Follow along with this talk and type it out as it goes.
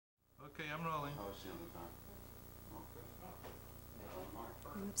I'm rolling. Oh, it's the other time. Okay.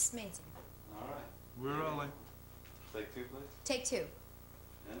 Amazing. All right. We're rolling. Take two, please. Take two.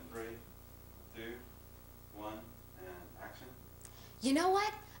 In 3, 2, 1, and action. You know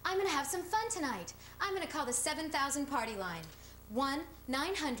what? I'm going to have some fun tonight. I'm going to call the 7,000 party line.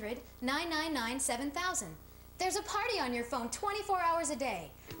 1-900-999-7000. There's a party on your phone 24 hours a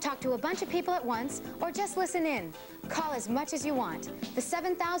day. Talk to a bunch of people at once or just listen in. Call as much as you want. The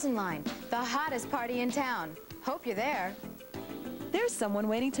 7,000 line, the hottest party in town. Hope you're there. There's someone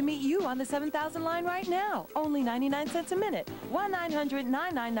waiting to meet you on the 7,000 line right now. Only 99 cents a minute.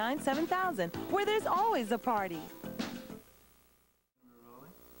 1-900-999-7000, where there's always a party.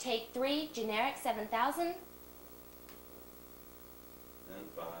 Take 3, generic 7,000. In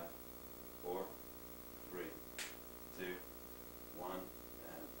 5, 4, 3, 2, 1, and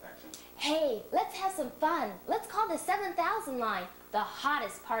action. Hey, let's have some fun. Let's call the 7,000 line, the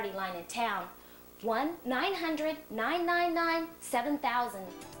hottest party line in town. 1-900-999-7000.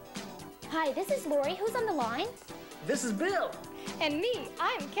 Hi, this is Lori. Who's on the line? This is Bill. And me,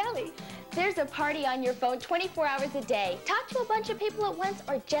 I'm Kelly. There's a party on your phone 24 hours a day. Talk to a bunch of people at once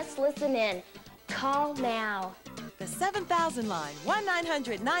or just listen in. Call now. The 7,000 line,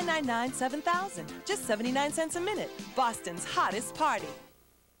 1-900-999-7000. Just 79 cents a minute. Boston's hottest party.